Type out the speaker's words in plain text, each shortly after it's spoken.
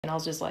And I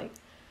was just like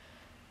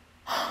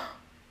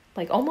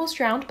almost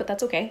drowned, but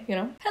that's okay, you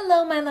know.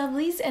 Hello, my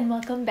lovelies, and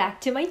welcome back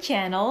to my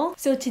channel.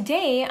 So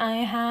today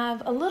I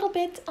have a little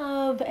bit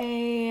of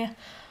a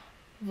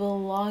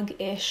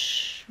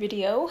vlog-ish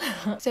video.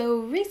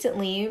 So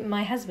recently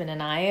my husband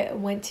and I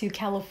went to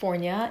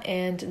California,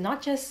 and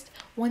not just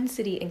one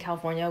city in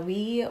California,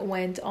 we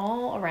went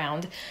all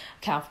around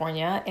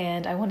California,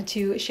 and I wanted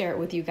to share it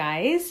with you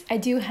guys. I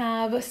do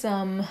have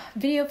some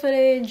video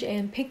footage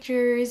and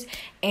pictures,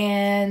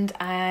 and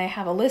I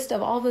have a list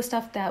of all the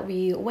stuff that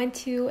we went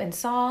to and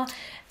saw.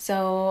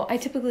 So I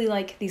typically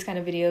like these kind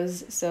of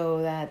videos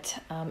so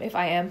that if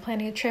I am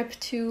planning a trip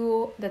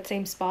to that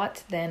same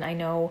spot, then I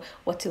know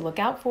what to look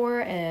out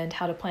for and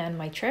how to plan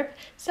my trip.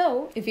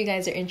 So if you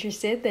guys are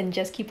interested, then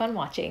just keep on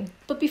watching.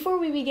 But before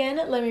we begin,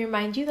 let me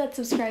remind you that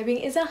subscribing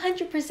is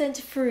 100%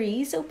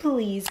 free, so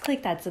please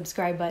click that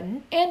subscribe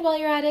button. And while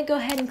you're at it, go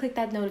ahead and click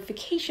that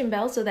notification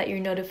bell so that you're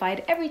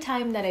notified every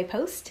time that I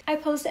post. I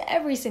post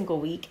every single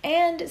week,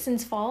 and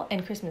since fall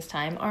and Christmas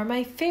time are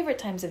my favorite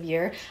times of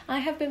year, I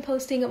have been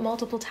posting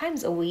multiple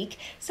times a week,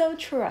 so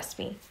trust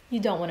me, you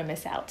don't want to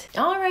miss out.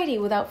 Alrighty,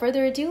 without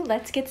further ado,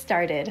 let's get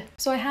started.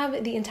 So I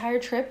have the entire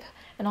trip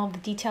and all the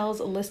details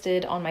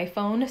listed on my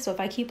phone, so if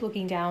I keep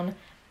looking down,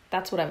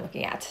 that's what I'm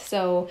looking at.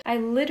 So I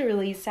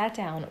literally sat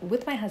down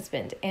with my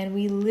husband and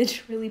we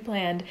literally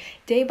planned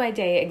day by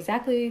day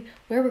exactly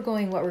where we're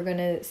going, what we're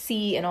gonna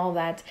see and all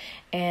that.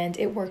 And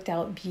it worked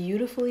out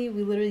beautifully.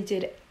 We literally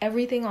did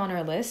everything on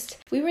our list.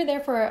 We were there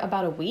for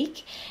about a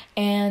week,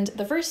 and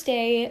the first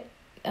day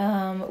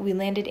we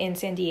landed in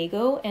San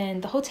Diego,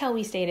 and the hotel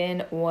we stayed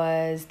in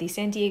was the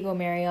San Diego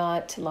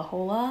Marriott La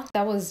Jolla.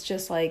 That was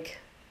just like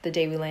the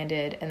day we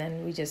landed, and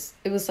then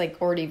it was like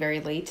already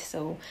very late,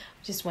 so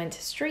we just went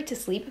straight to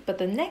sleep. But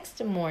the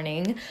next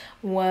morning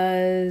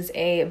was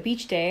a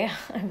beach day.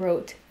 I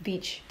wrote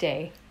beach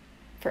day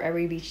for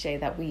every beach day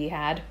that we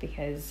had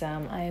because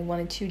I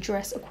wanted to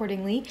dress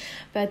accordingly.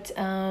 But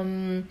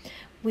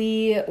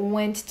we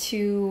went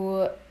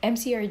to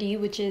MCRD,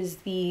 which is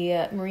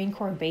the Marine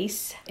Corps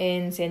base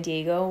in San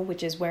Diego,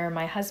 which is where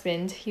my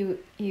husband,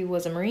 he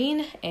was a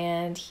Marine,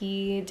 and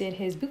he did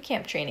his boot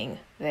camp training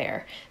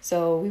there.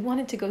 So we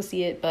wanted to go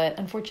see it, but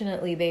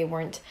unfortunately they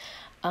weren't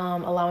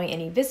allowing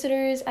any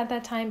visitors at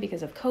that time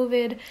because of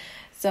COVID.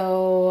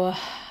 So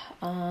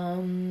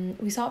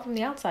we saw it from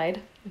the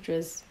outside, which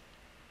was,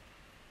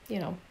 you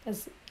know,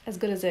 as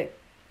good as it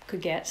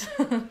could get.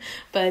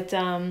 But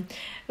it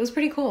was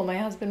pretty cool. My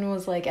husband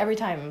was like, every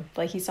time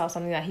like he saw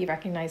something that he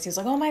recognized, he was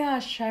like, oh my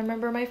gosh, I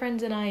remember my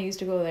friends and I used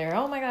to go there.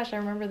 Oh my gosh, I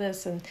remember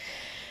this. And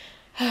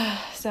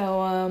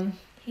so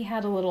he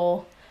had a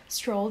little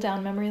stroll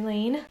down memory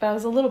lane, but I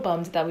was a little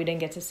bummed that we didn't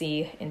get to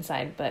see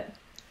inside, but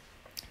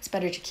it's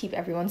better to keep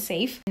everyone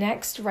safe.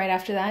 Next, right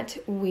after that,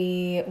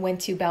 we went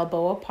to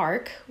Balboa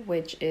Park,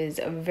 which is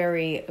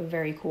very,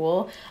 very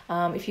cool.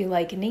 If you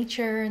like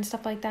nature and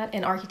stuff like that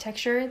and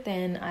architecture,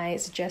 then I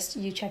suggest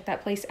you check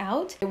that place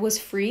out. It was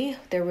free.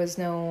 There was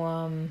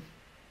no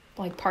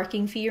like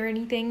parking fee or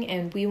anything,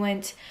 and we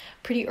went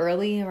pretty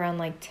early, around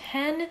like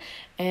 10,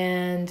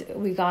 and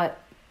we got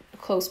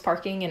close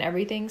parking and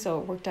everything, so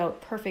it worked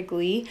out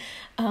perfectly.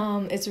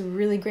 It's a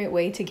really great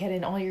way to get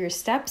in all your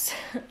steps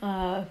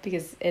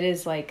because it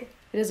is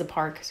a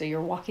park, so you're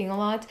walking a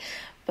lot.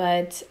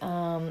 But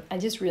I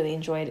just really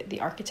enjoyed the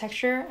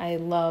architecture. I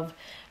love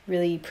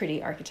really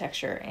pretty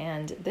architecture,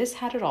 and this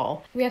had it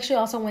all. We actually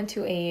also went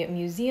to a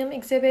museum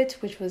exhibit,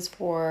 which was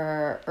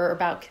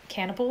about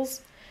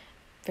cannibals.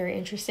 Very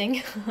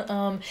interesting.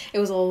 It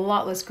was a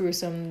lot less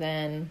gruesome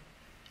than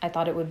I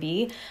thought it would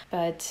be,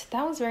 but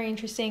that was very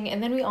interesting.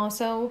 And then we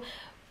also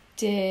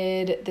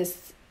did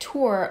this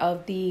tour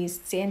of the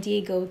San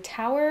Diego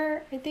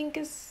Tower, I think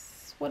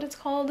is what it's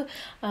called.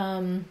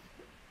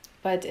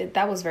 But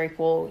that was very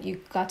cool.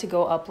 You got to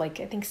go up like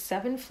I think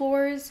 7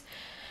 floors,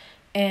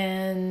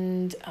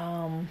 and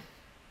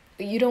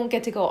you don't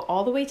get to go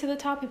all the way to the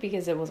top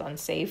because it was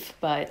unsafe,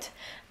 but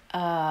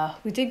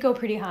we did go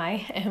pretty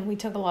high and we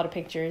took a lot of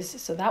pictures,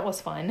 so that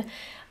was fun.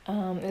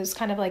 It was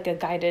kind of like a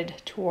guided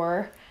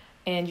tour,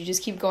 and you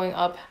just keep going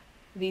up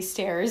these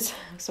stairs,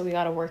 so we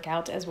got to work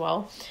out as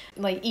well.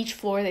 Like each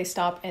floor they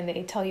stop and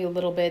they tell you a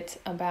little bit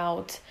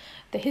about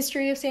the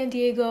history of San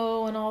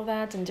Diego and all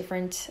that, and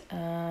different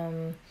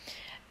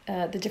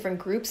the different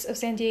groups of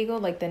San Diego,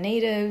 like the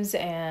natives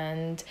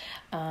and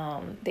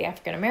the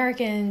African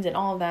Americans and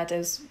all of that.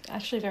 Is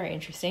actually very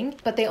interesting.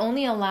 But they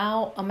only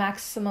allow a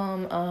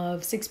maximum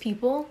of 6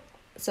 people,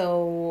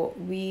 so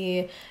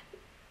we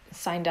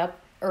signed up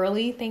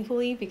early,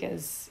 thankfully,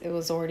 because it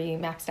was already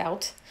maxed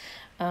out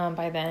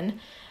by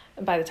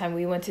the time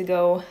we went to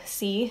go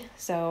see.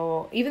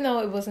 So even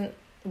though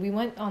we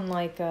went on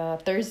like a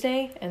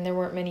Thursday and there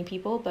weren't many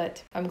people,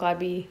 but I'm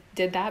glad we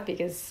did that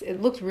because it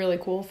looked really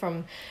cool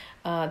from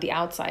the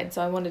outside,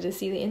 so I wanted to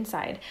see the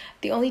inside.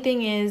 The only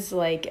thing is,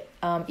 like,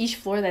 each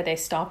floor that they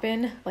stop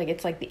in, like,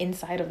 it's like the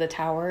inside of the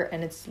tower,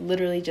 and it's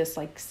literally just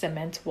like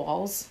cement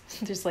walls.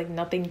 There's like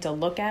nothing to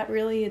look at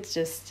really. It's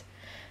just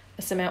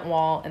a cement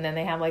wall, and then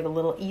they have like a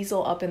little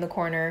easel up in the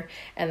corner,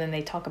 and then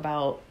they talk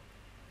about,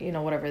 you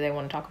know, whatever they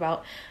want to talk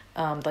about,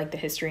 like the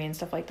history and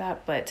stuff like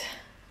that. But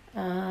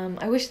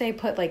I wish they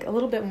put like a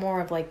little bit more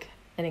of like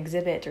an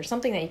exhibit or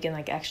something that you can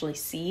like actually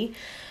see.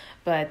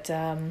 But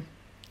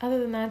other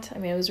than that, I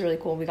mean, it was really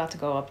cool. We got to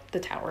go up the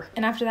tower.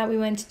 And after that, we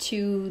went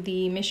to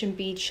the Mission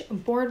Beach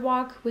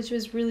boardwalk, which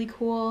was really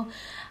cool.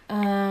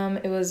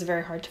 It was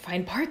very hard to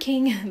find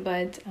parking,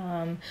 but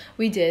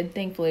we did.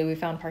 Thankfully, we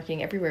found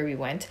parking everywhere we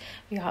went.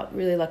 We got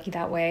really lucky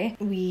that way.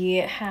 We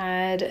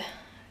had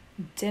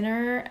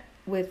dinner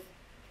with,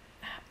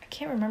 I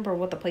can't remember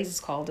what the place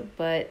is called,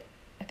 but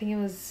I think it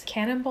was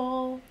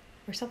Cannonball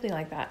or something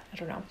like that. I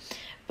don't know.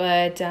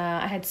 But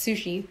I had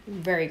sushi,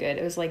 very good.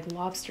 It was like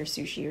lobster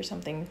sushi or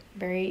something.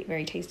 Very,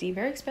 very tasty,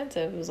 very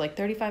expensive. It was like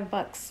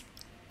 $35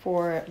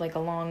 for like a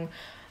long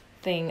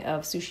thing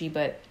of sushi,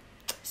 but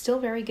still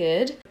very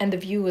good. And the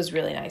view was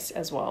really nice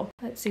as well.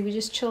 Let's see, we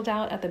just chilled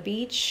out at the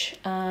beach.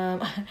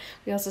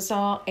 We also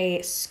saw a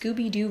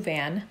Scooby-Doo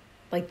van,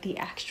 like the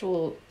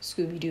actual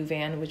Scooby-Doo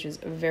van, which was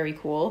very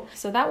cool.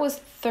 So that was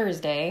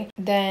Thursday.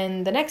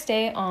 Then the next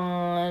day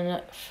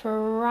on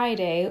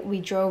Friday, we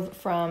drove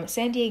from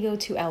San Diego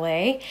to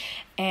LA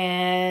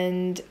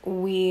and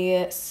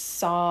we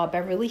saw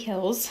Beverly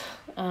Hills.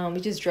 We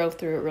just drove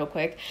through it real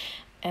quick.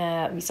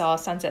 We saw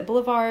Sunset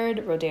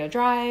Boulevard, Rodeo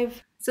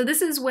Drive. So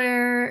this is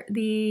where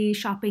the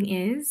shopping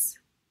is.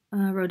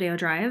 Rodeo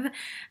Drive,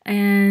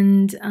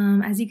 and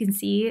as you can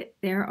see,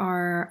 there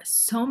are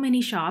so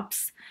many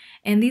shops,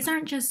 and these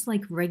aren't just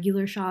like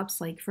regular shops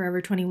like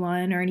Forever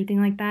 21 or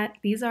anything like that.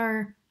 These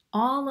are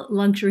all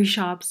luxury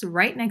shops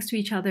right next to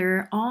each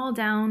other, all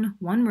down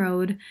one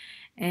road.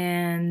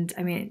 And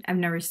I mean, I've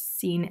never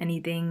seen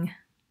anything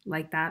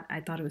like that. I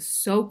thought it was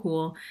so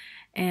cool,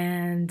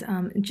 and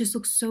it just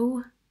looks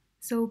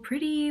so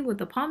pretty with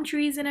the palm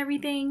trees and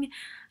everything.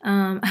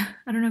 I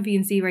don't know if you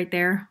can see right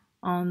there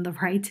on the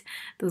right,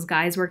 those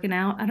guys working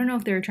out. I don't know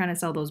if they were trying to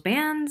sell those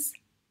bands,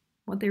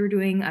 what they were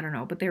doing, I don't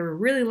know, but they were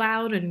really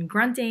loud and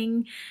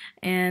grunting,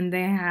 and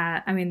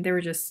they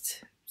were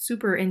just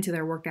super into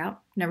their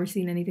workout. Never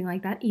seen anything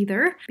like that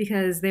either,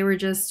 because they were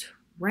just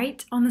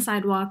right on the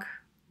sidewalk,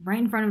 right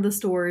in front of the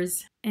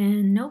stores,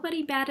 and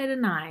nobody batted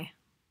an eye.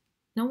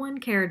 No one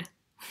cared.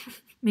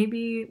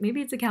 Maybe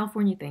it's a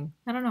California thing.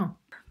 I don't know.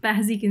 But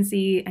as you can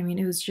see, I mean,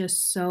 it was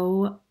just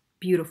so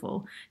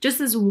beautiful. Just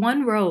this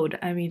one road.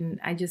 I mean,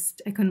 I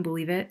couldn't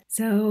believe it.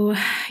 So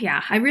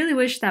yeah, I really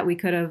wish that we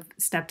could have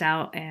stepped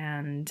out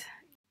and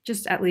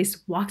just at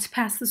least walked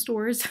past the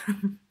stores.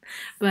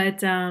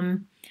 But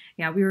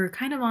yeah, we were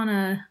kind of on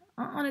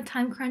a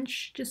time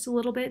crunch just a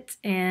little bit,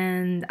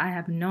 and I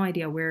have no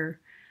idea where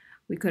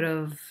we could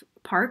have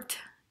parked,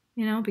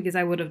 you know, because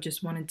I would have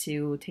just wanted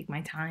to take my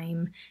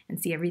time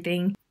and see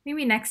everything.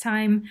 Maybe next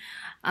time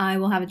I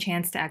will have a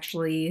chance to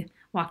actually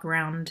walk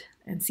around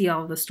and see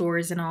all of the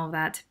stores and all of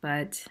that.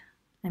 But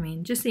I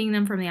mean, just seeing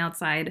them from the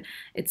outside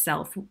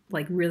itself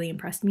like really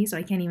impressed me, so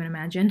I can't even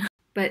imagine.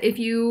 But if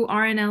you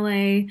are in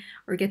LA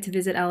or get to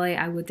visit LA,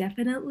 I would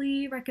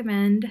definitely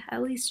recommend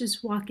at least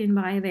just walking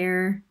by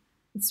there.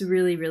 It's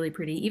really, really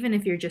pretty, even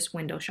if you're just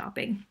window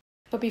shopping.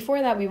 But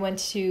before that, we went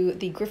to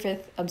the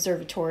Griffith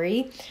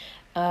Observatory.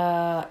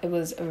 It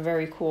was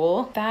very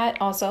cool.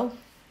 That also,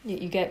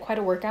 you get quite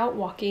a workout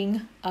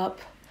walking up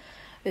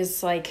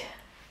this like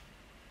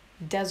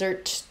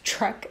desert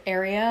truck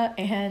area,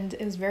 and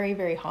it was very,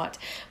 very hot.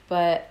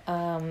 But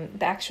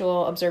the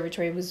actual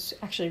observatory was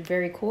actually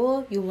very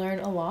cool. You learn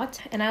a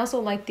lot. And I also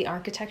liked the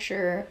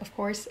architecture, of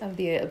course, of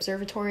the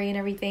observatory and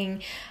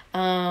everything.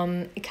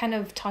 It kind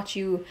of taught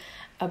you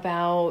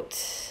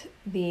about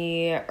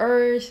the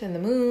earth and the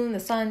moon, the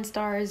sun,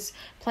 stars,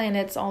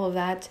 planets, all of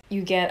that.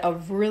 You get a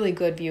really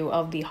good view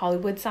of the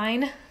Hollywood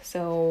sign.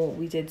 So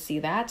we did see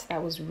that.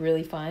 That was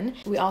really fun.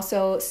 We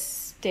also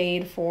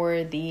stayed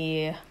for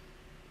the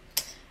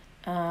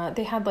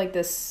they had like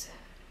this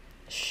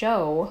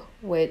show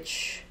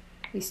which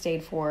we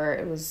stayed for.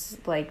 It was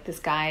like this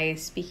guy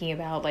speaking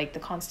about like the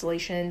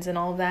constellations and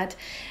all of that,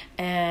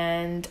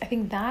 and I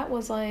think that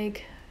was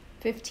like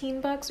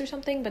 $15 or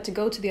something, but to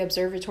go to the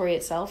observatory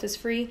itself is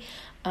free,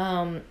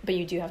 but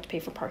you do have to pay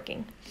for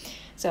parking.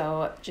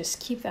 So just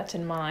keep that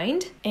in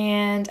mind.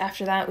 And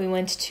after that, we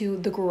went to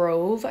the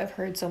Grove. I've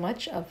heard so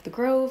much of the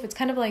Grove. It's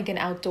kind of like an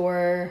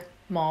outdoor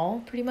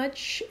mall pretty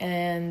much,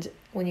 and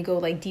when you go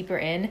like deeper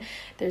in,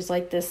 there's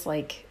like this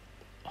like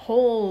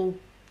whole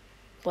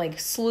like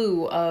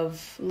slew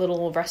of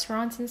little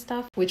restaurants and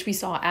stuff, which we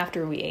saw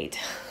after we ate.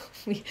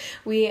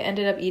 we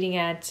ended up eating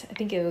at, I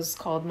think it was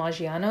called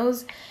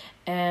Maggiano's,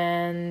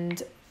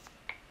 and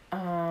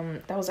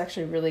that was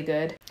actually really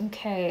good.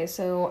 Okay,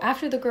 so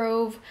after the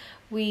Grove,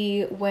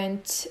 we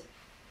went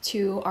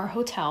to our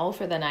hotel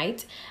for the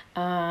night.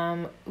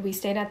 We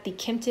stayed at the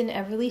Kimpton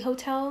Everly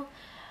Hotel,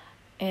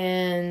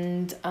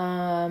 and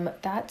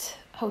that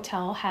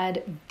hotel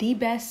had the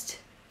best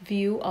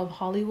view of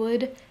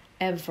Hollywood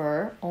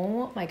ever.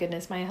 Oh my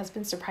goodness, my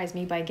husband surprised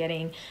me by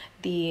getting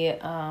the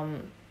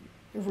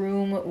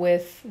room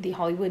with the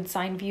Hollywood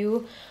sign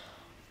view.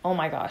 Oh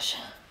my gosh.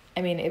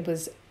 I mean, it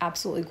was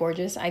absolutely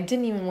gorgeous. I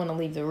didn't even want to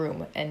leave the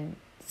room and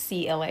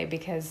see LA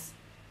because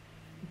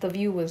the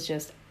view was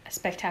just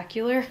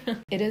spectacular.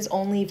 It is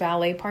only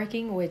valet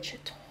parking, which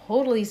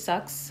totally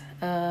sucks.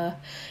 It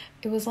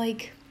was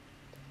like,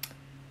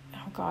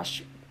 oh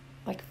gosh,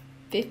 like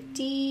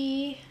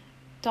 $50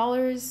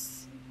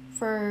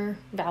 for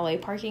valet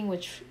parking,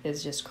 which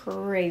is just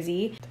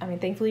crazy. I mean,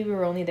 thankfully we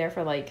were only there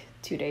for like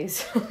 2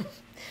 days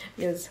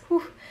because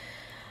whew,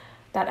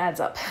 that adds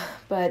up.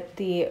 But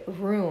the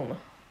room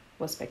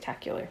was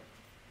spectacular.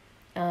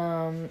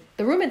 The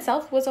room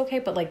itself was okay,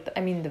 but like,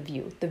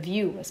 the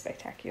view was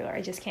spectacular.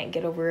 I just can't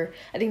get over,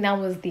 I think that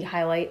was the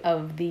highlight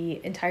of the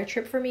entire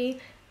trip for me,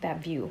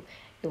 that view.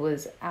 It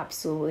was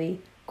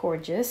absolutely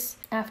gorgeous.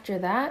 After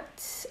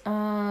that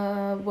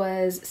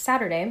was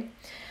Saturday.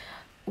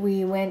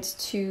 We went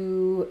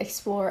to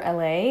explore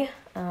LA,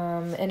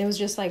 and it was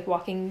just like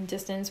walking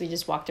distance. We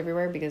just walked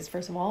everywhere because,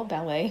 first of all,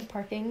 valet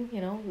parking,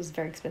 was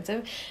very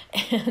expensive.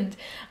 And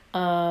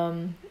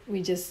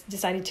we just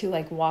decided to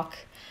like walk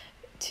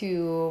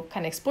to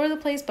kind of explore the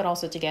place, but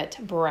also to get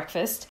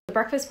breakfast. The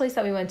breakfast place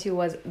that we went to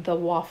was The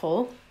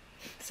Waffle.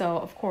 So,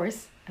 of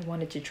course, I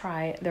wanted to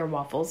try their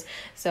waffles.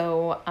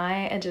 So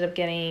I ended up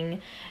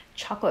getting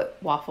chocolate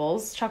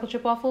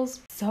chip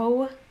waffles.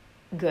 So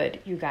good,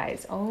 you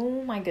guys.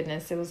 Oh my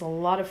goodness. It was a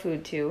lot of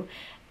food too.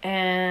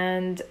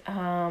 And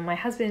my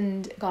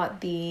husband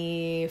got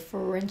the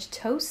French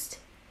toast.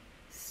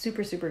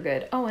 Super, super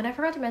good. Oh, and I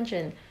forgot to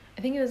mention,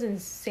 I think it was in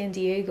San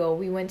Diego.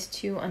 We went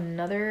to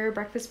another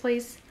breakfast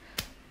place.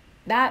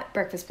 That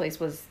breakfast place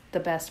was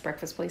the best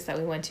breakfast place that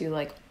we went to,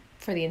 like,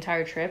 for the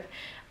entire trip.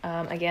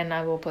 Again,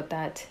 I will put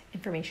that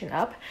information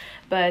up.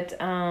 But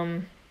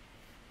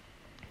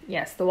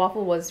yes, the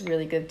waffle was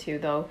really good too,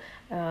 though.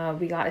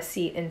 We got a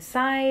seat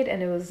inside,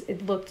 and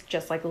it looked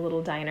just like a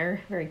little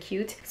diner, very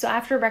cute. So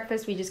after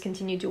breakfast, we just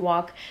continued to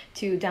walk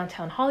to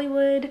downtown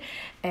Hollywood,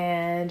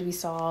 and we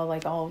saw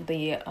like all of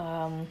the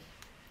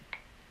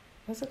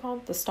what's it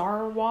called? The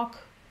Star Walk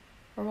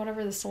or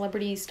whatever, the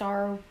Celebrity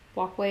Star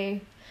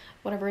Walkway,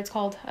 whatever it's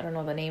called. I don't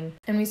know the name.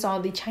 And we saw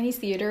the Chinese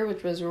theater,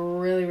 which was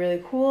really,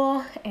 really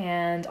cool.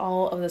 And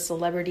all of the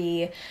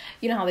celebrity,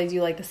 you know how they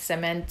do like the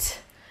cement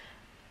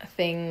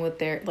thing with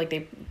their, like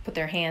they put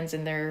their hands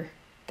in their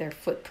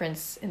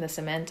footprints in the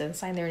cement and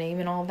sign their name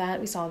and all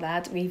that. We saw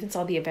that. We even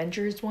saw the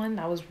Avengers one.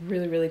 That was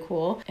really, really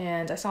cool.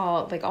 And I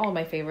saw like all of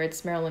my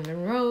favorites, Marilyn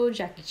Monroe,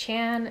 Jackie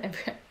Chan,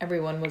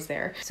 everyone was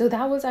there. So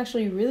that was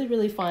actually really,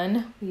 really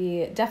fun.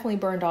 We definitely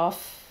burned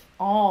off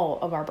all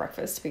of our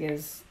breakfast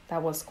because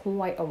that was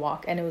quite a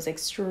walk, and it was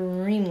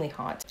extremely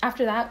hot.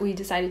 After that, we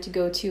decided to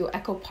go to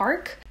Echo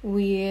Park.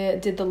 We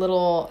did the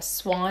little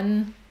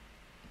swan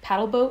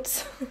paddle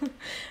boats.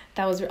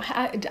 That was,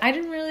 I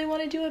didn't really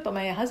want to do it, but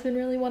my husband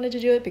really wanted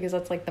to do it because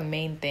that's like the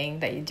main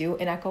thing that you do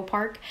in Echo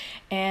Park.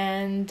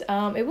 And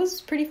it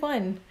was pretty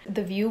fun.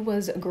 The view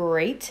was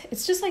great.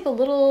 It's just like a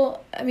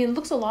little, I mean, it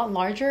looks a lot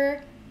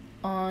larger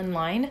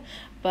online,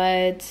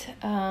 but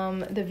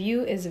the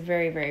view is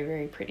very, very,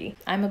 very pretty.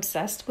 I'm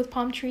obsessed with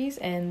palm trees,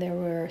 and there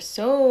were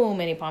so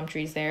many palm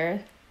trees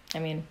there. I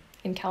mean,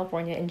 in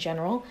California in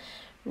general.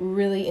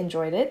 Really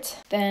enjoyed it.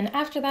 Then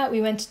after that,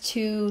 we went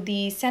to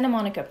the Santa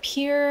Monica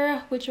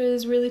Pier, which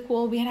was really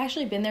cool. We had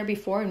actually been there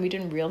before and we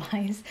didn't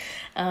realize.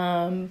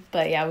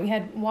 But yeah, we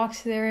had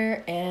walked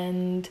there,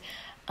 and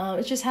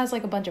it just has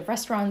like a bunch of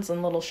restaurants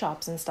and little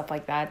shops and stuff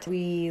like that.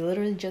 We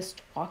literally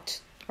just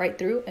walked right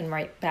through and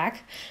right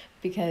back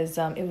because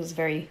it was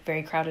very,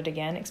 very crowded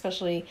again,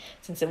 especially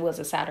since it was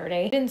a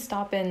Saturday. We didn't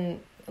stop and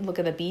look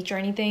at the beach or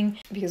anything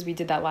because we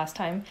did that last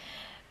time.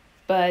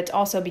 But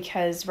also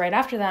because right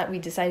after that, we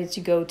decided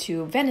to go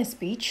to Venice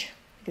Beach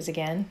because,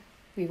 again,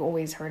 we've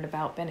always heard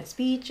about Venice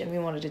Beach and we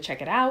wanted to check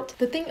it out.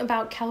 The thing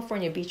about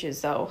California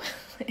beaches, though,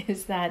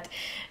 is that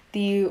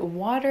the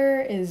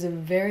water is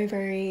very,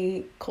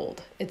 very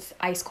cold. It's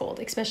ice cold,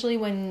 especially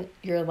when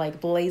you're like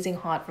blazing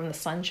hot from the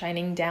sun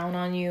shining down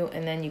on you,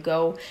 and then you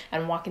go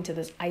and walk into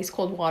this ice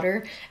cold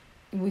water.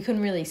 We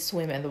couldn't really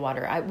swim in the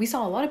water. We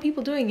saw a lot of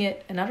people doing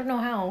it, and I don't know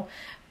how,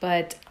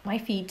 but my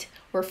feet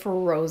were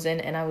frozen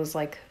and I was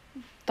like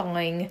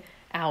thawing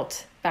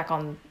out back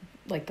on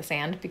like the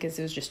sand because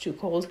it was just too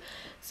cold.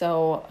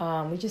 So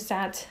we just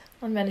sat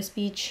on Venice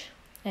Beach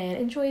and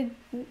enjoyed,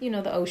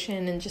 the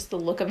ocean and just the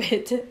look of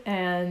it.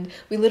 And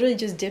we literally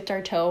just dipped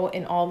our toe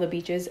in all the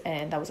beaches,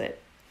 and that was it.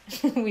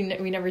 we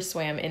never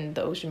swam in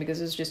the ocean because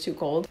it was just too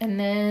cold. And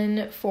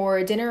then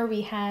for dinner,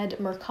 we had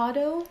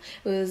mercado.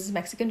 It was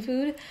Mexican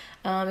food. It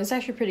was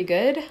actually pretty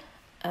good.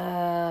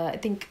 I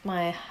think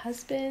my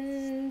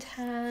husband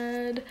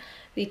had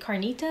the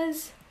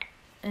carnitas,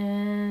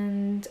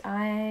 and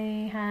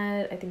I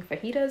had, I think,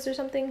 fajitas or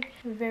something.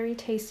 Very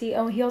tasty.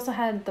 Oh, he also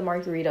had the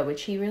margarita,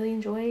 which he really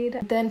enjoyed.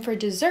 Then for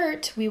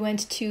dessert, we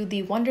went to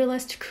the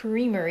Wanderlust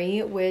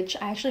Creamery, which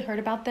I actually heard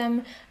about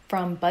them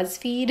from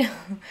BuzzFeed.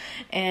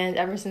 And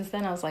ever since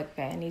then, I was like,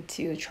 okay, I need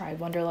to try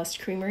Wanderlust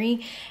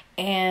Creamery.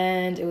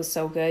 And it was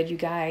so good, you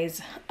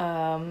guys.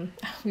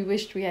 We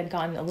wished we had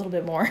gotten a little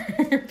bit more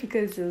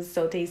because it was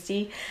so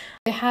tasty.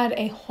 They had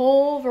a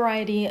whole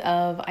variety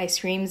of ice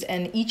creams,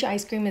 and each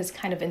ice cream is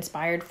kind of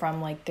inspired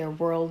from like their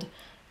world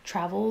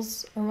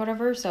travels or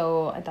whatever,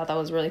 so I thought that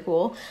was really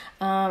cool.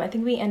 I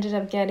think we ended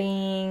up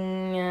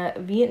getting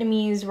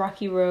Vietnamese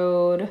Rocky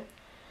Road,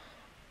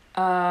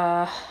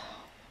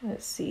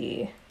 let's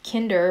see,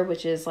 Kinder,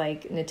 which is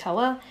like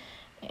Nutella,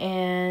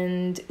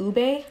 and ube,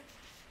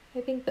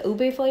 I think the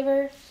ube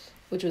flavor,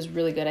 which was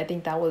really good. I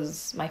think that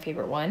was my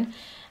favorite one.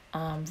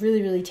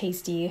 Really, really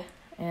tasty,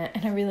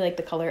 and I really like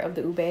the color of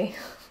the ube.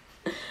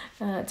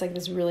 It's like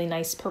this really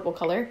nice purple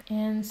color.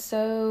 And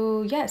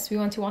so, yes, we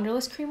went to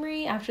Wanderlust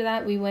Creamery. After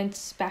that, we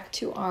went back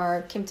to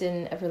our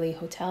Kimpton Everly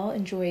Hotel,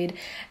 enjoyed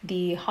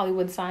the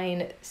Hollywood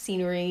sign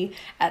scenery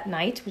at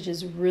night, which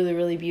is really,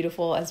 really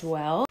beautiful as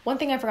well. One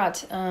thing I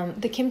forgot,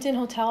 the Kimpton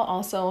Hotel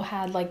also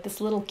had like this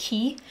little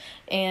key,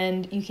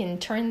 and you can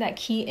turn that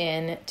key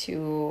in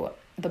to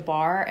the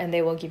bar and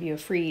they will give you a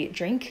free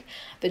drink.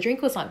 The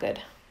drink was not good.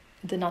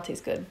 It did not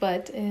taste good,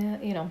 but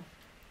you know,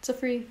 it's a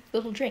free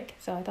little drink,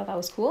 so I thought that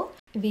was cool.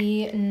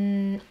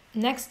 The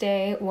next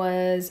day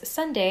was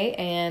Sunday,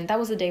 and that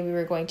was the day we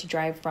were going to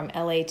drive from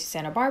LA to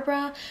Santa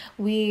Barbara.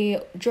 We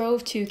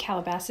drove to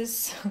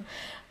Calabasas.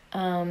 We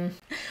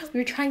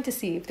were trying to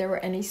see if there were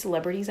any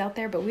celebrities out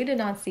there, but we did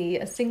not see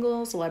a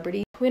single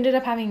celebrity. We ended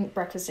up having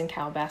breakfast in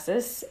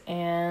Calabasas,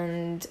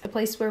 and the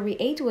place where we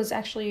ate was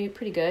actually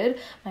pretty good.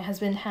 My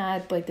husband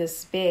had like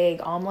this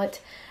big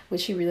omelet,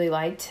 which he really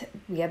liked.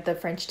 We had the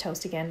French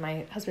toast again.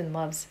 My husband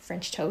loves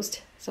French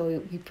toast,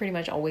 so we pretty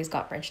much always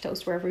got French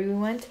toast wherever we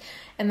went.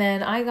 And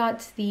then I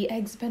got the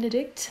Eggs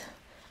Benedict.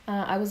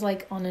 I was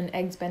like on an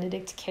Eggs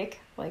Benedict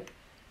kick, like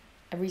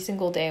every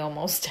single day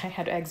almost I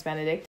had Eggs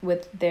Benedict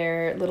with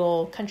their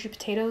little country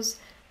potatoes.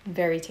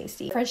 Very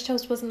tasty. French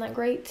toast wasn't that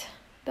great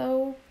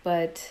though,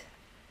 but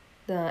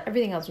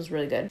everything else was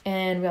really good.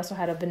 And we also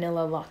had a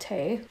vanilla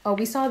latte. Oh,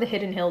 we saw the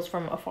Hidden Hills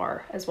from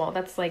afar as well.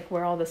 That's like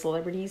where all the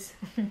celebrities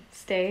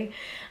stay,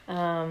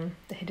 the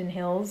Hidden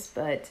Hills.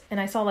 And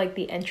I saw like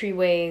the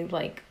entryway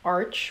like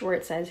arch where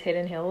it says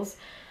Hidden Hills,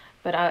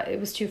 but it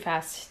was too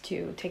fast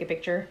to take a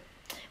picture,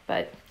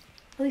 but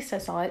at least I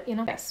saw it, you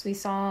know. Yes, we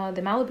saw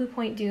the Malibu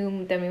Point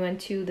Dune, then we went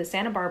to the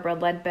Santa Barbara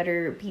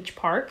Ledbetter Beach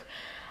Park.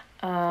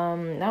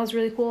 That was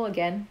really cool.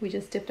 Again, we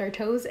just dipped our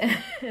toes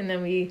and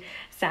then we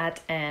sat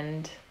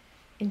and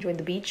enjoyed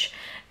the beach.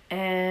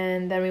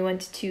 And then we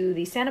went to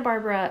the Santa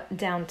Barbara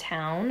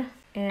downtown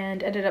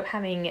and ended up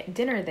having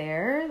dinner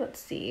there. Let's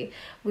see,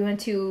 we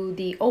went to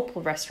the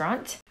Opal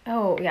restaurant.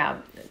 Oh yeah,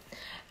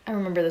 I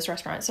remember this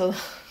restaurant. So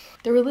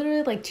there were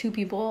literally like 2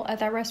 people at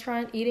that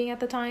restaurant eating at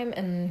the time,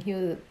 and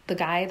the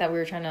guy that we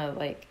were trying to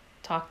like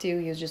talk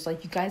to, he was just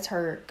like, you guys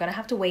are gonna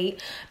have to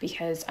wait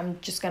because I'm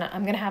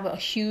gonna have a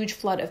huge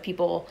flood of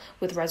people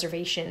with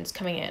reservations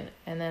coming in.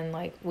 And then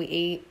like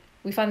we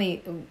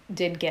finally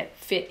did get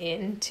fit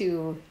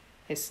into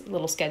his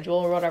little schedule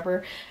or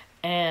whatever,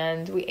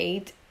 and we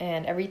ate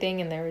and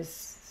everything, and there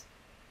was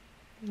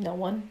no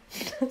one.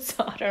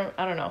 So I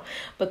don't know,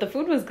 but the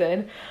food was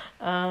good.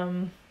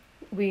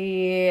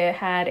 We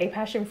had a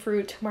passion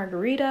fruit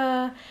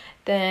margarita,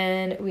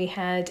 then we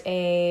had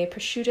a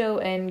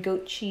prosciutto and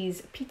goat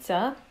cheese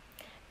pizza,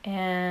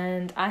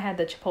 and I had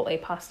the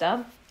chipotle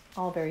pasta.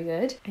 All very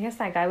good. I guess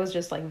that guy was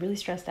just like really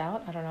stressed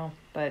out. I don't know,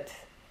 but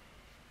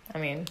I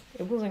mean,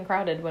 it wasn't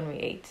crowded when we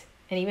ate,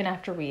 and even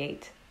after we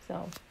ate.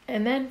 So,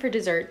 and then for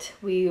dessert,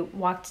 we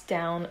walked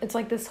down. It's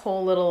like this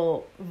whole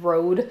little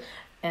road,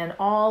 and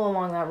all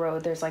along that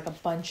road, there's like a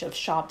bunch of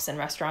shops and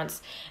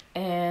restaurants.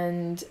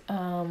 And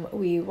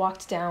we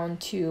walked down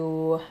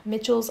to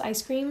Mitchell's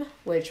Ice Cream,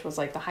 which was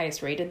like the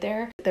highest rated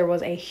there. There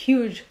was a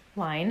huge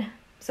line.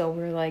 So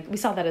we were like, we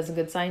saw that as a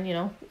good sign, you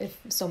know, if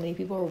so many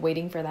people were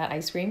waiting for that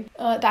ice cream.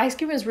 The ice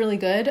cream is really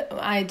good.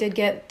 I did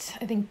get,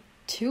 I think,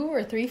 2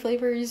 or 3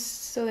 flavors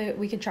so that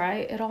we could try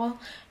it all.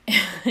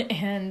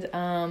 And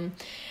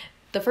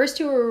the first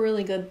 2 were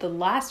really good. The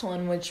last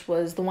one, which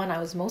was the one I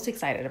was most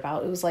excited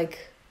about, it was like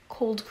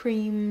cold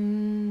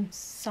cream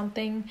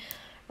something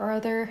or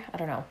other. I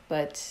don't know,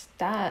 but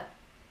that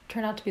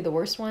turned out to be the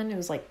worst one. It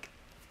was like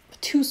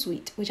too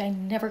sweet, which I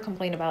never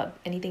complain about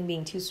anything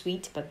being too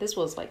sweet, but this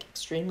was like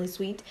extremely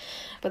sweet.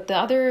 But the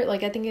other,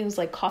 like I think it was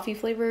like coffee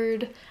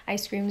flavored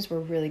ice creams were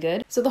really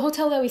good. So the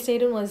hotel that we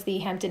stayed in was the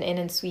Hampton Inn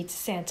and Suites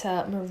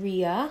Santa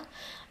Maria,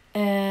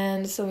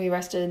 and so we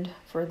rested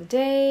for the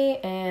day.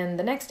 And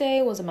the next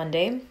day was a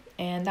Monday,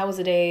 and that was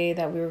the day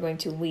that we were going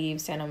to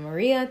leave Santa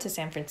Maria to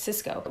San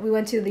Francisco. We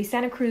went to the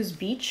Santa Cruz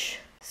Beach.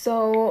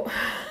 So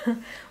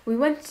we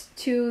went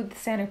to the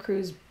Santa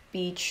Cruz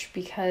Beach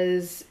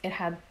because it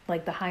had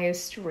like the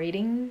highest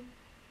rating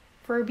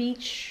for a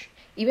beach,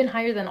 even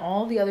higher than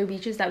all the other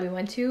beaches that we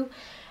went to.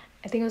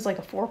 I think it was like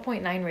a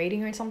 4.9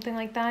 rating or something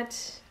like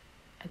that.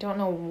 I don't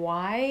know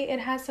why it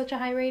has such a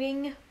high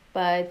rating,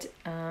 but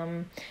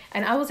and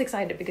I was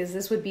excited because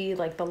this would be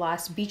like the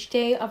last beach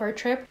day of our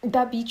trip.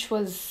 That beach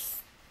was,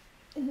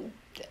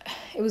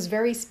 it was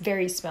very,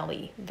 very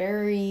smelly,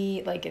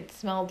 very, like it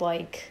smelled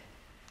like,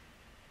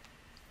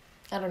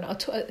 I don't know,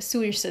 a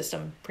sewage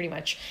system pretty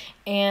much.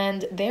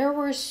 And there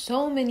were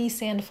so many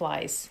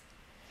sandflies.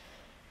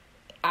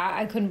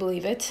 I couldn't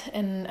believe it.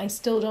 And I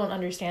still don't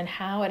understand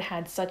how it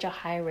had such a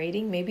high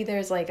rating. Maybe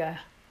there's like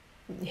a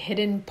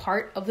hidden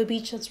part of the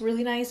beach that's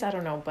really nice. I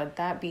don't know, but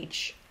that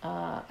beach,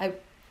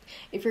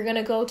 if you're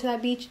gonna go to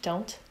that beach,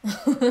 don't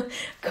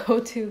go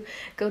to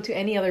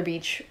any other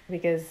beach,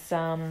 because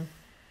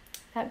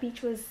that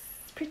beach was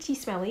pretty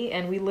smelly,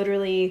 and we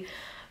literally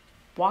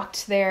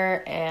walked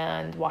there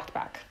and walked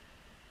back.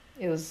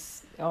 It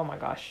was, oh my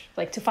gosh,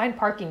 like to find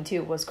parking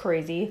too was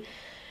crazy.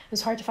 It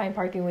was hard to find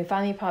parking. We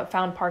finally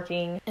found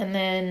parking, and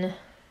then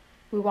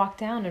we walked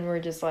down and we were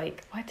just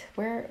like, what?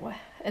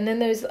 And then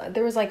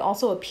there was like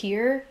also a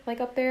pier like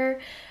up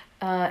there,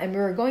 and we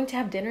were going to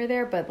have dinner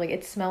there, but like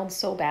it smelled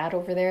so bad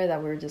over there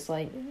that we were just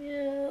like,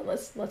 yeah,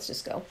 let's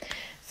just go.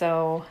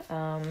 So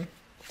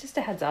just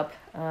a heads up.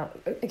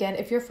 Again,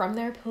 if you're from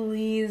there,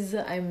 please,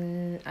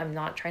 I'm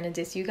not trying to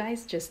diss you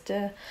guys. Just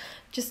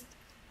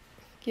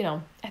you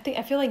know,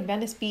 I feel like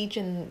Venice Beach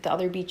and the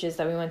other beaches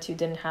that we went to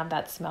didn't have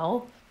that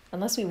smell,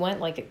 unless we went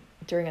like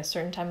during a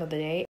certain time of the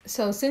day.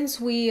 So since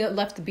we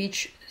left the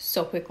beach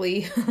so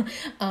quickly,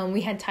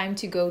 we had time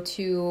to go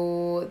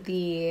to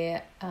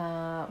the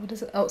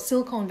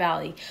Silicon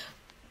Valley,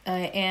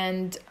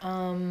 and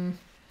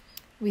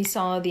we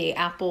saw the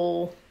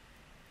Apple.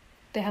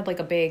 They had like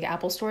a big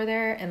Apple store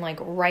there, and like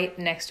right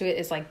next to it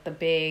is like the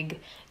big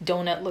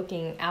donut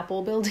looking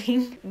Apple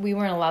building. We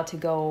weren't allowed to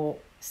go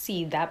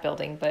see that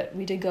building, but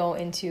we did go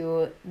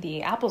into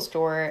the Apple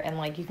store, and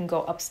like you can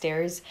go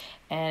upstairs,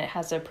 and it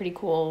has a pretty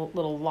cool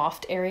little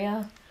loft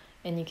area,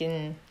 and you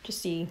can just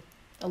see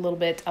a little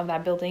bit of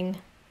that building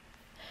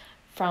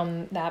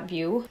from that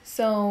view.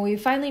 So we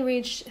finally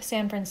reached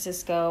San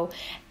Francisco,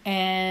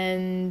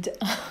 and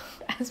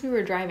as we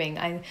were driving,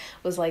 I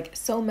was like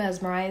so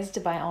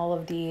mesmerized by all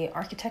of the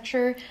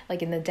architecture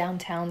like in the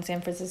downtown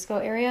San Francisco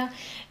area,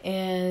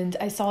 and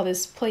I saw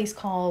this place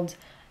called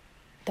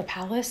the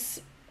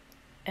Palace.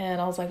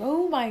 And I was like,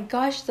 oh my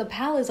gosh, the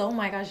Palace. Oh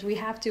my gosh, we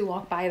have to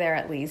walk by there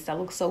at least. That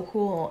looks so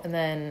cool. And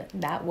then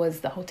that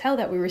was the hotel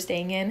that we were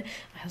staying in.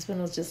 My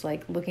husband was just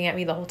like looking at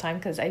me the whole time,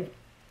 because I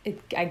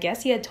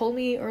guess he had told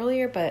me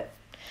earlier, but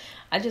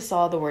I just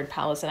saw the word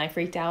Palace and I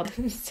freaked out.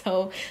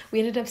 So we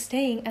ended up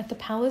staying at the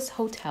Palace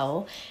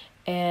Hotel,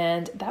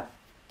 and that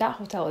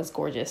hotel is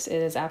gorgeous. It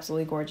is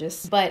absolutely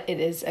gorgeous. But it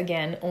is,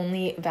 again,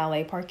 only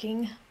valet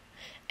parking.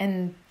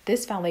 And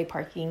this valet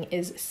parking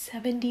is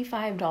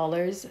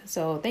 $75.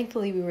 So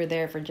thankfully we were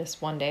there for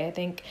just one day, I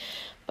think.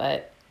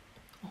 But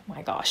oh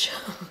my gosh.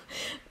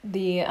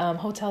 The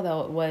hotel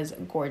though was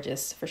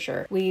gorgeous for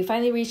sure. We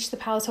finally reached the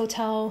Palace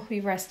Hotel. We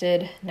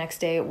rested. Next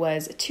day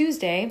was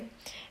Tuesday.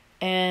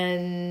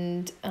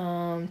 And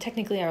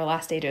technically our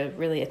last day to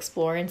really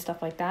explore and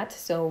stuff like that.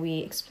 So we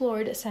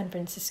explored San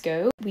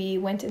Francisco. We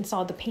went and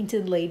saw the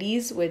Painted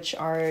Ladies, which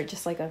are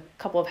just like a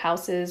couple of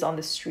houses on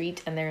the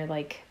street, and they're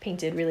like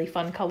painted really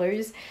fun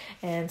colors.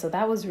 And so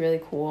that was really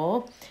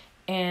cool.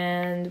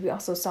 And we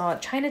also saw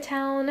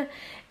Chinatown,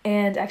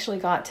 and actually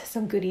got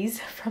some goodies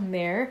from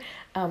there,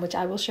 which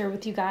I will share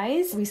with you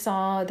guys. We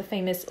saw the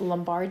famous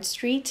Lombard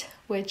Street,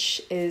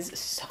 which is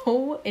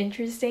so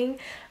interesting.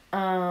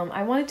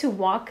 I wanted to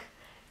walk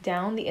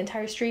down the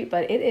entire street,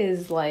 but it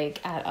is like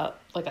at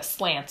a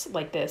slant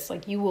like this.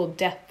 Like you will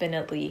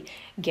definitely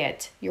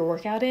get your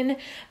workout in.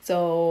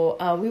 So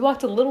we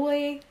walked a little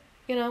way,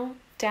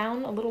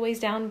 down, a little ways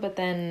down, but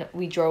then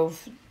we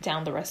drove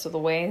down the rest of the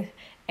way,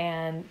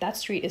 and that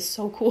street is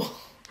so cool.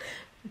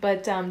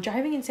 But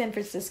driving in San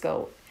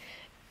Francisco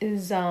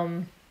is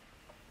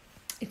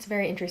it's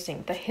very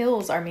interesting. The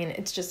hills, I mean,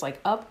 it's just like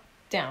up,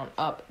 down,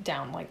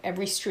 like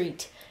every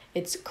street.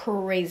 It's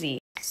crazy.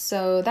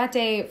 So that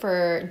day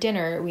for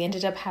dinner, we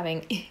ended up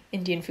having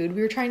Indian food.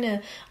 We were trying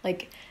to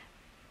like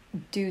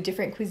do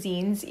different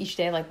cuisines each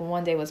day. Like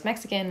one day was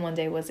Mexican, one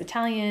day was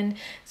Italian.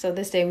 So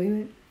this day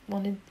we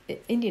wanted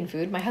Indian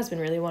food. My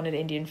husband really wanted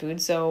Indian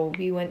food. So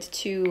we went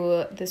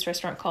to this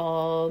restaurant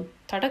called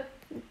Tadka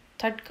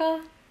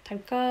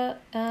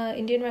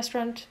Indian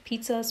restaurant,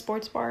 pizza,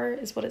 sports bar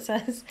is what it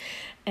says.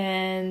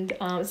 And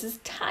it's this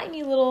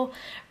tiny little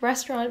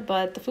restaurant,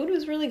 but the food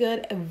was really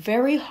good,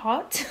 very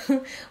hot.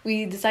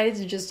 We decided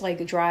to just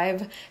like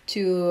drive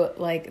to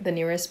like the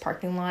nearest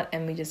parking lot,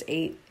 and we just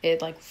ate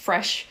it like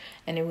fresh,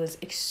 and it was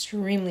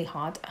extremely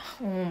hot.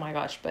 Oh my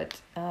gosh,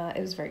 but it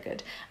was very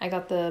good. I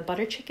got the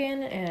butter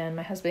chicken, and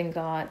my husband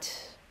got,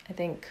 I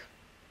think,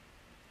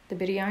 the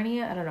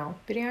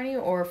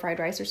biryani or fried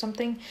rice or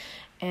something,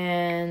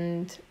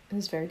 and it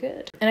was very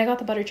good. And I got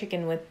the butter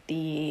chicken with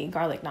the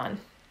garlic naan.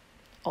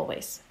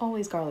 Always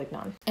garlic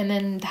naan. And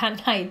then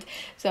that night,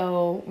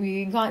 so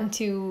we got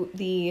into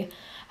the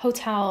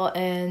hotel,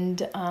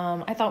 and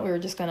I thought we were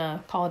just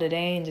gonna call it a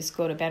day and just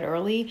go to bed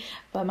early.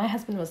 But my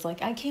husband was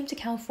like, I came to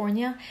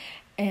California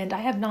and I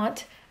have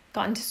not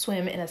gotten to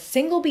swim in a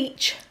single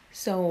beach.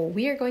 So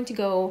we are going to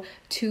go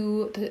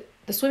to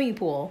the swimming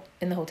pool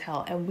in the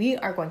hotel, and we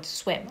are going to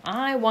swim.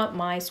 I want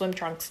my swim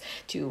trunks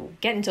to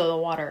get into the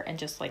water, and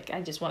just like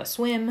I just want to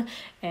swim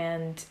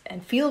and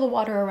feel the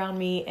water around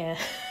me. And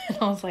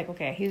I was like,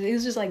 okay. He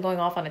was just like going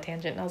off on a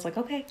tangent, and I was like,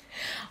 okay,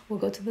 we'll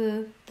go to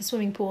the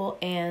swimming pool.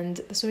 And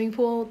the swimming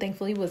pool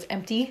thankfully was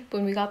empty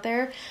when we got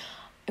there.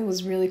 It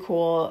was really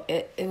cool.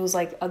 It was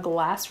like a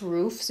glass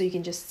roof, so you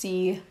can just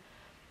see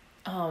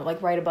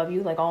like right above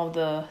you, like all of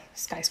the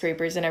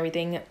skyscrapers and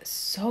everything.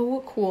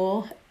 So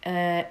cool.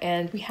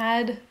 And we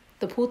had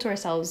the pool to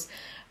ourselves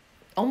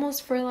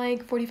almost for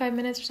like 45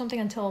 minutes or something,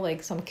 until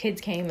like some kids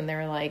came and they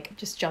were like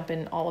just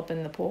jumping all up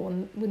in the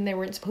pool when they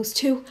weren't supposed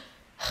to.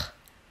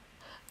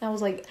 I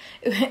was like,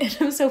 it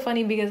was so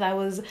funny because I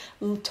was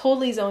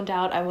totally zoned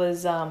out. I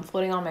was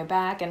floating on my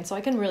back, and so I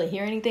couldn't really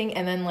hear anything.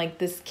 And then like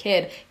this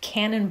kid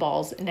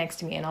cannonballs next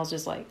to me, and I was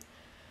just like,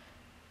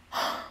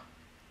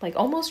 like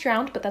almost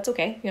drowned, but that's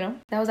okay, you know.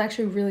 That was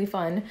actually really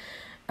fun.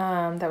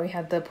 That we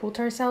had the pool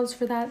to ourselves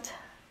for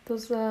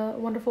those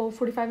wonderful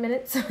 45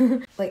 minutes.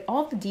 Like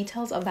all the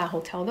details of that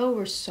hotel though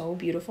were so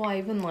beautiful. I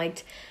even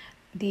liked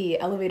the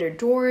elevator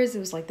doors. It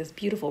was like this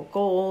beautiful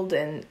gold,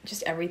 and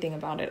just everything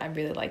about it. I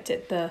really liked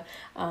it.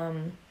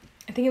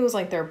 I think it was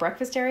like their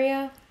breakfast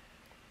area.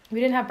 We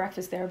didn't have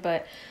breakfast there,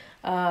 but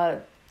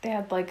they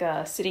had like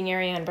a sitting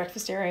area and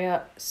breakfast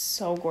area.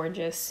 So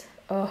gorgeous.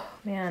 Oh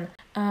man.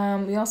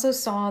 We also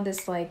saw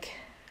this like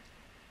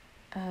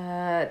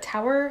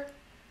tower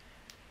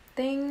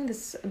thing,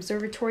 this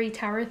observatory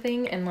tower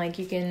thing, and like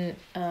you can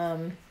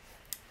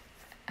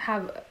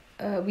have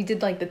we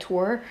did like the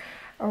tour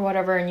or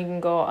whatever, and you can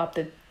go up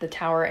the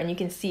tower and you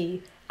can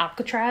see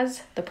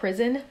Alcatraz, the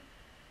prison,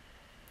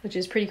 which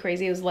is pretty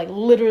crazy. It was like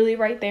literally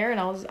right there,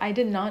 and I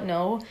did not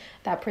know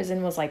that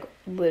prison was like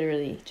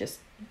literally just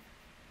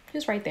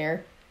right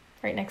there,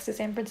 right next to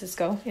San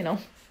Francisco, you know.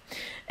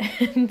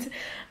 And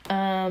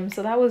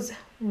so that was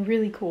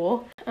really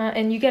cool,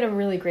 and you get a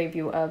really great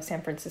view of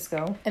San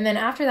Francisco. And then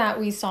after that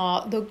we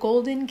saw the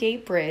Golden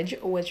Gate Bridge,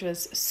 which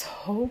was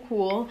so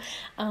cool.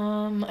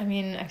 I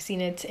mean, I've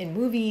seen it in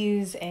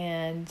movies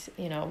and,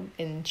 you know,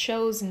 in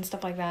shows and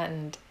stuff like that,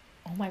 and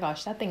oh my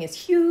gosh, that thing is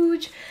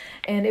huge.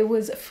 And it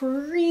was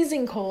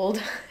freezing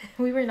cold.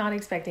 We were not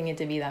expecting it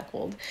to be that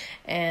cold.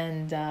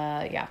 And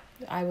yeah,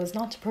 I was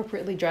not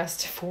appropriately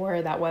dressed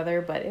for that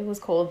weather, but it was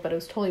cold, but it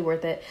was totally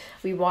worth it.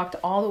 We walked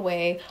all the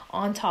way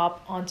on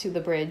top onto the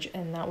bridge,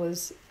 and that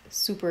was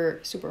super,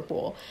 super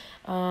cool.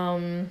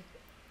 And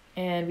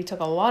we took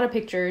a lot of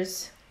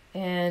pictures,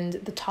 and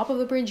the top of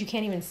the bridge you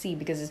can't even see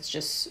because it's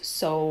just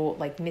so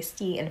like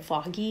misty and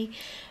foggy.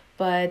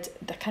 But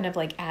that kind of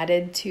like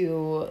added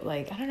to,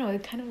 like, I don't know,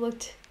 it kind of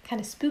looked kind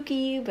of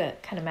spooky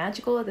but kind of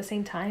magical at the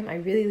same time. I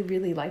really,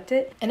 really liked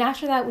it. And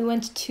after that we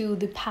went to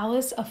the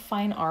Palace of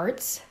Fine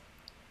Arts.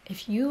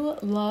 If you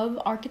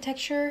love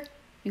architecture,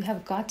 you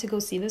have got to go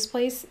see this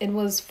place. It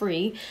was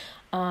free.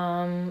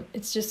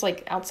 It's just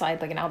like outside,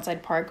 like an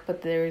outside park,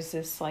 but there's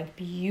this like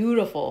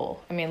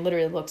beautiful, I mean, it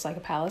literally looks like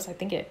a palace. I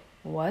think it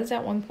was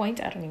at one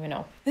point. I don't even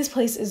know. This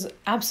place is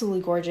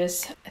absolutely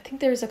gorgeous. I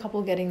think there's a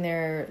couple getting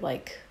their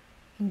like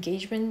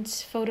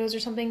engagement photos or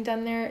something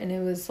done there, and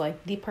it was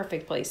like the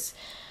perfect place.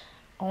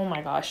 Oh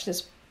my gosh,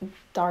 the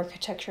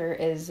architecture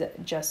is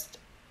just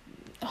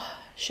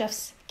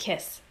chef's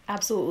kiss.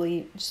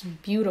 Absolutely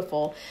just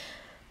beautiful.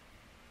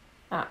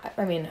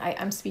 I mean,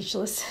 I'm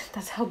speechless.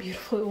 That's how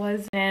beautiful it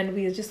was. And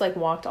we just like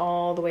walked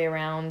all the way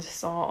around,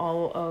 saw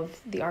all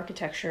of the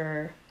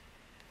architecture.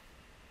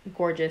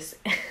 Gorgeous.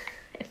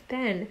 And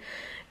then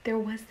there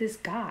was this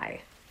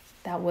guy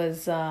that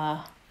was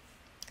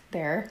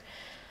there,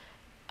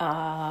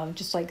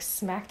 just like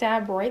smack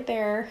dab right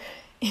there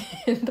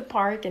in the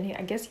park, and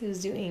I guess he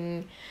was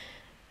doing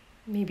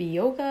maybe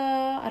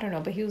yoga, I don't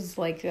know, but he was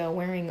like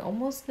wearing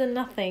almost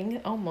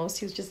nothing.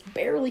 He was just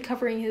barely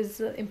covering his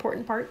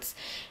important parts.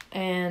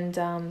 And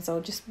so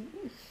just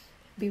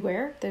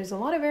beware. There's a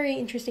lot of very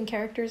interesting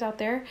characters out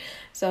there,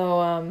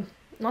 so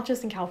not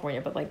just in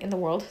California but like in the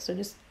world, so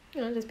just,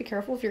 you know, just be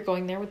careful if you're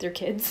going there with your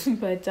kids.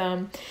 But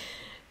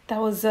that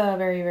was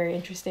very, very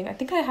interesting. I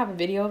think I have a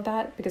video of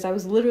that because I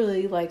was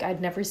literally like,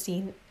 I'd never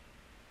seen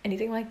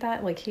anything like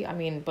that. Like he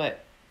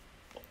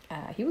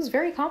was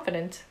very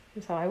confident.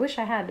 So I wish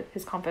I had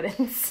his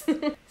confidence. So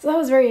that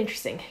was very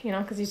interesting, you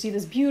know, because you see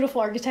this beautiful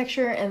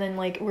architecture, and then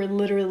like we're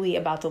literally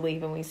about to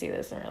leave and we see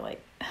this and we're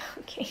like,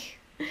 okay.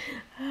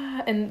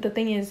 And the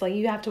thing is, like,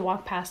 you have to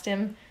walk past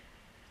him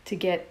to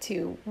get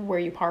to where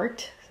you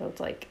parked. So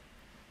it's like,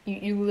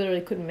 you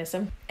literally couldn't miss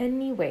him.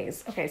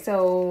 Anyways, okay,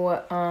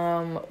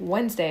 so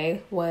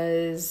Wednesday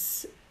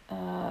was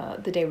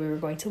the day we were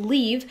going to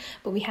leave,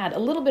 but we had a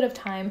little bit of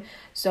time.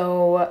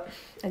 So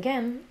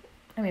again,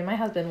 I mean, my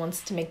husband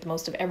wants to make the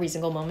most of every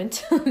single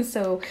moment.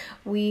 So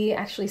we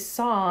actually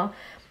saw,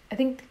 I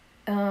think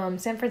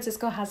San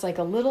Francisco has like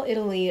a little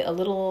Italy, a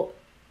little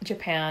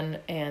Japan,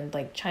 and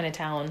like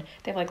Chinatown.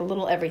 They have like a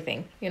little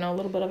everything, you know, a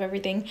little bit of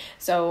everything.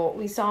 So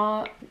we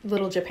saw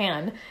little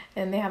Japan,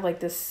 and they have like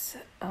this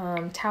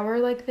tower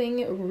like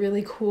thing,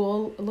 really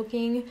cool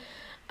looking.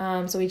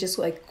 So we just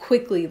like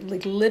quickly,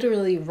 like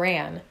literally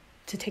ran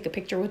to take a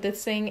picture with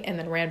this thing and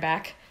then ran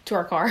back to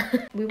our car.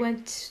 We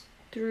went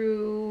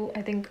through,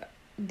 I think,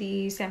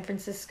 the San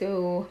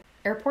Francisco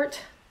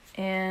airport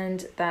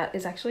and that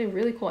is actually a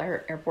really cool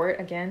airport.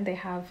 Again, they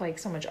have like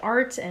so much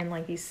art, and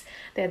like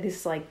they had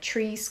these like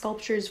tree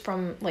sculptures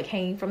from like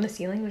hanging from the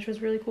ceiling, which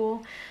was really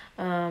cool.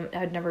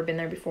 I'd never been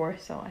there before,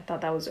 so I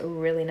thought that was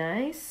really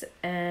nice.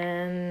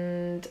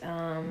 And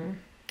oh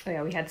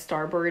yeah, we had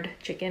Starboard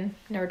chicken.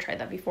 Never tried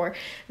that before. It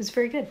was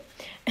very good.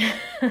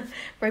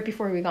 Right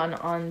before we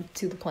got on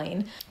to the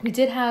plane, we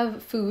did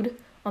have food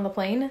on the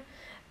plane,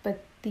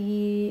 but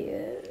the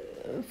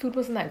food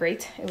wasn't that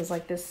great. It was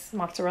like this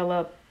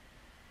mozzarella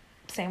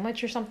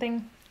sandwich or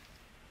something.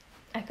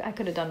 I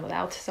could have done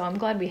without, so I'm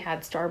glad we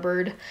had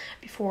Starboard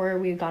before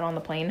we got on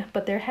the plane.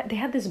 But they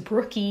had this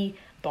brookie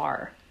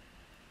bar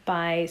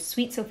by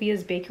Sweet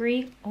Sophia's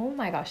Bakery. Oh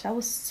my gosh, that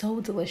was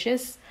so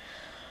delicious.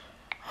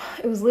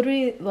 It was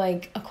literally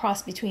like a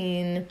cross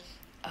between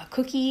a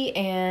cookie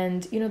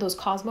and, you know, those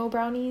Cosmo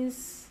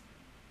brownies,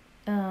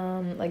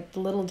 like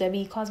the Little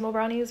Debbie Cosmo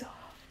brownies.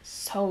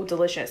 So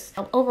delicious.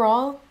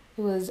 Overall,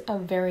 it was a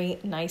very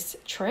nice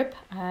trip.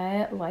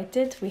 I liked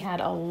it. We had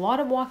a lot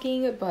of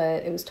walking,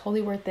 but it was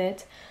totally worth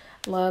it.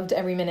 Loved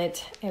every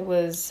minute. It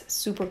was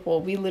super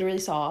cool. We literally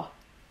saw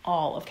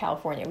all of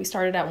California. We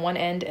started at one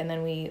end and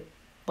then we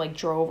like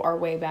drove our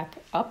way back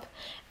up,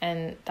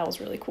 and that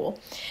was really cool.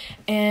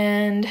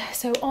 And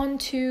so on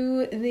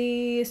to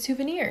the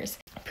souvenirs.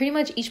 Pretty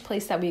much each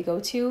place that we go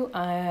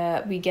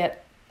to, we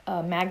get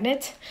a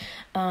magnet,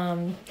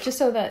 just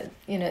so that,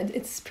 you know,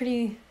 it's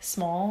pretty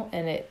small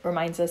and it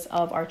reminds us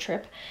of our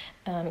trip,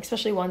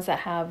 especially ones that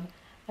have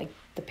like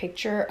the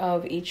picture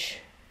of each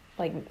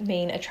like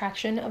main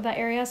attraction of that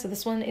area. So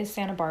this one is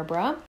Santa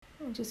Barbara.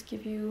 I'll just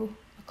give you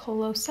a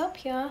close up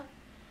here.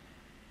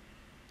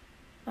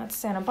 That's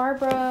Santa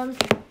Barbara.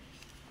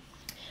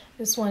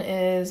 This one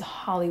is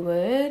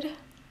Hollywood.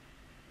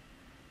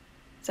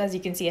 So as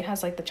you can see, it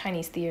has like the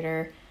Chinese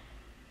theater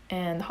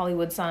and the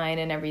Hollywood sign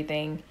and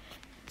everything.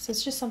 So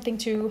it's just something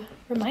to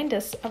remind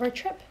us of our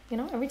trip. You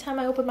know, every time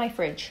I open my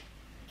fridge,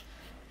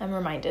 I'm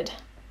reminded.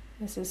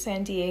 This is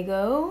San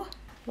Diego,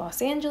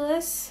 Los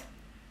Angeles.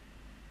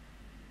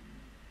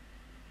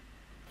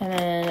 And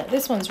then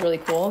this one's really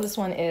cool. This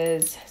one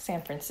is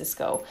San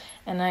Francisco.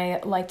 And I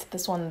liked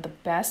this one the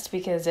best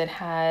because it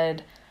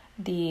had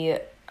the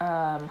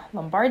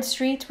Lombard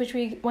Street, which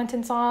we went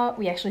and saw.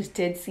 We actually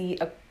did see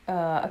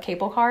a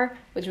cable car,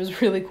 which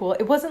was really cool.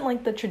 It wasn't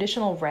like the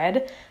traditional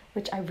red,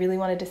 which I really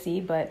wanted to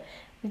see, but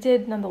we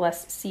did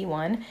nonetheless see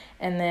one.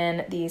 And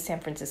then the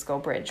San Francisco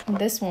Bridge.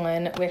 This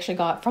one we actually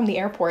got from the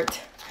airport,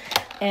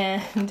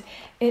 and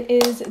it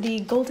is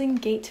the Golden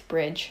Gate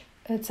Bridge.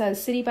 It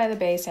says City by the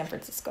Bay, San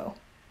Francisco.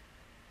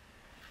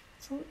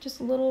 So just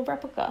a little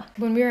replica.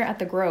 When we were at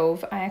the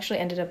Grove, I actually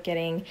ended up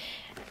getting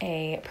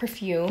a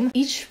perfume.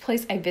 Each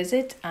place I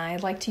visit, I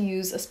like to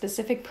use a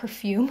specific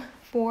perfume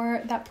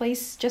for that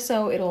place, just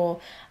so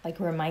it'll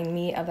like remind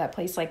me of that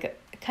place. Like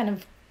it kind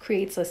of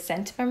creates a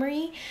scent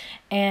memory.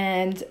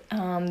 And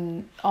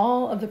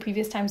all of the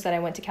previous times that I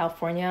went to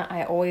California,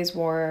 I always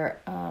wore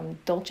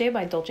Dolce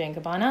by Dolce &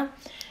 Gabbana.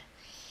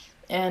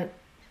 And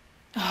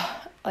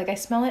like I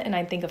smell it and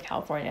I think of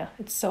California.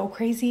 It's so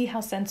crazy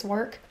how scents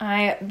work.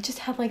 I just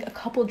have like a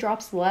couple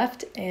drops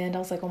left and I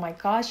was like, oh my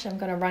gosh, I'm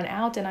gonna run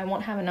out and I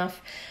won't have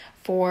enough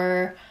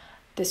for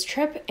this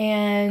trip.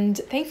 And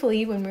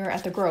thankfully when we were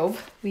at the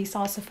Grove, we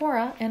saw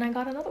Sephora and I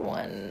got another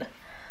one.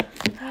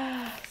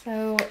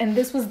 So, and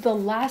this was the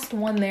last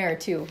one there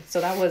too. So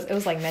it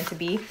was like meant to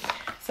be.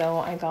 So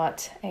I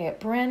got a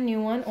brand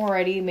new one,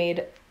 already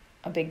made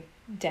a big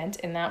dent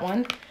in that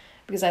one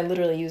because I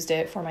literally used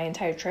it for my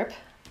entire trip.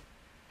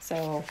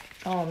 So,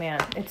 oh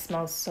man, it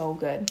smells so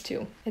good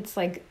too. It's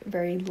like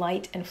very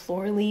light and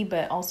florally,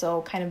 but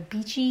also kind of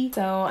beachy.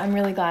 So I'm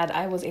really glad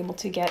I was able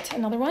to get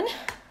another one.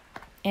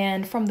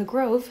 And from the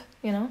Grove,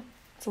 you know,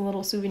 it's a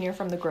little souvenir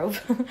from the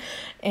Grove.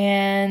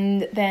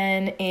 And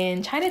then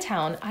in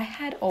Chinatown, I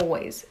had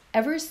always,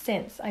 ever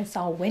since I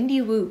saw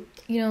Wendy Wu,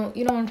 you know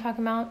what I'm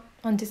talking about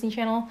on Disney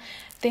Channel?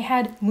 They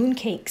had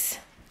mooncakes.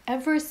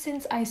 Ever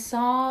since I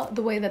saw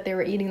the way that they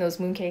were eating those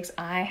mooncakes,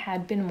 I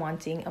had been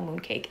wanting a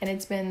mooncake. And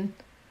it's been,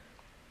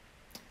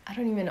 I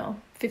don't even know,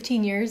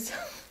 15 years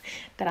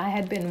that I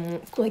had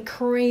been like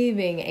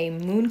craving a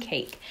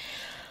mooncake.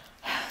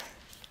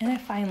 And I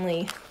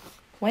finally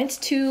went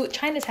to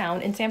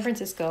Chinatown in San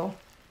Francisco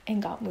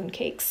and got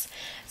mooncakes.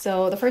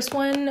 So the first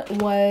one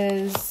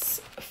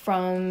was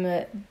from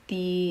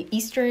the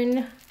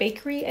Eastern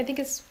Bakery, I think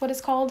is what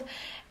it's called.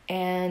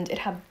 And it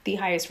had the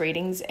highest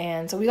ratings.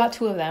 And so we got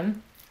 2 of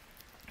them.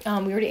 We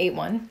already ate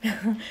one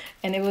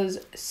and it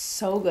was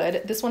so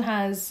good. This one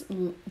has,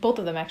 both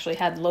of them actually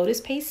had lotus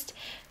paste.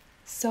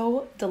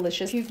 So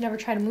delicious. If you've never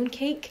tried a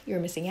mooncake, you're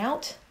missing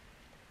out.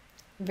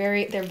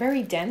 They're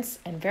very dense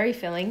and very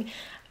filling,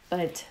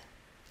 but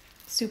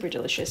super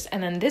delicious.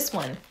 And then this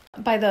one,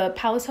 by the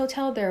Palace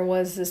Hotel, there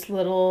was this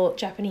little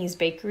Japanese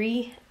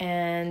bakery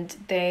and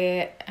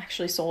they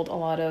actually sold a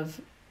lot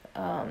of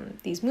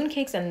these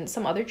mooncakes and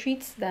some other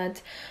treats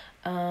that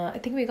I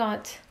think we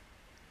got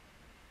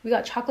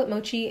chocolate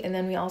mochi, and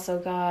then we also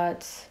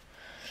got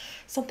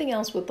something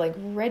else with like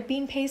red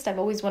bean paste. I've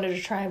always wanted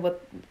to try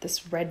what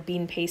this red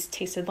bean paste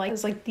tasted like. It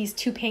was like these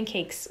 2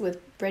 pancakes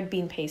with red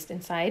bean paste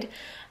inside,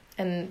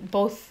 and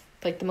both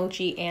like the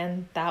mochi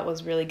and that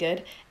was really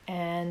good.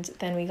 And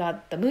then we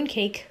got the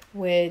mooncake,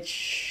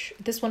 which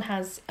this one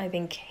has, I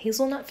think,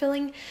 hazelnut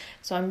filling.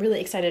 So I'm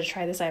really excited to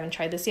try this. I haven't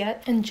tried this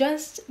yet. And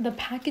just the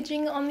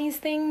packaging on these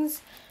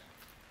things,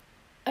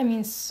 I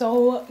mean,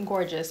 so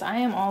gorgeous. I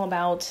am all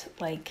about,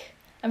 like,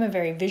 I'm a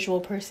very visual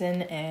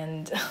person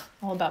and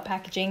all about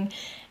packaging,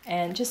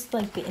 and just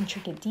like the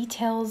intricate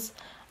details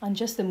on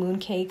just the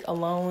mooncake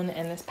alone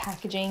and this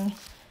packaging.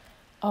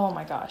 Oh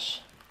my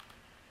gosh.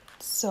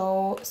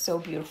 So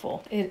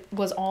beautiful. It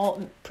was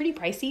all pretty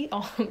pricey,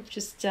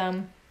 just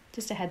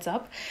a heads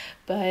up,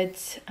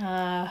 but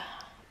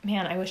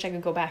man, I wish I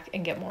could go back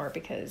and get more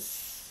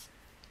because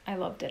I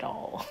loved it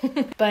all.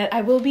 But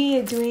I will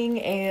be doing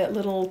a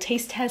little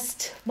taste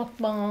test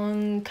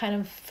mukbang kind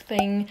of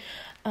thing.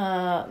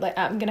 Like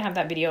I'm gonna have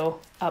that video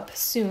up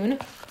soon,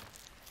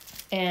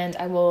 and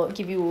I will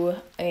give you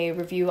a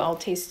review. I'll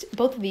taste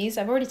both of these.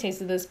 I've already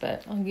tasted this,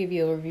 but I'll give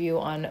you a review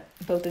on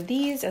both of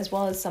these, as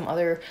well as some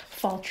other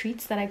fall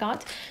treats that I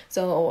got.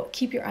 So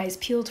keep your eyes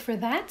peeled for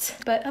that.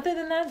 But other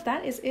than that,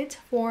 that is it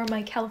for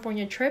my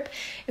California trip.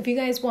 If you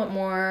guys want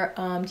more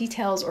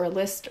details or a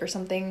list or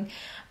something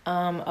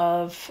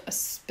of a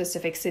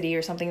specific city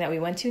or something that we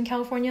went to in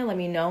California, let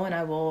me know, and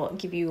I will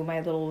give you my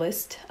little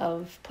list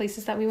of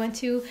places that we went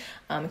to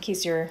in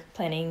case you're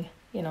planning,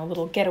 you know, a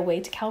little getaway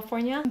to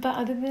California. But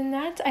other than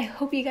that, I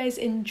hope you guys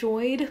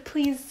enjoyed.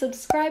 Please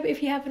subscribe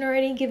if you haven't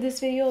already. Give this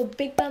video a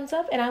big thumbs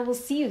up, and I will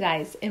see you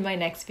guys in my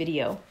next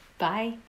video. Bye.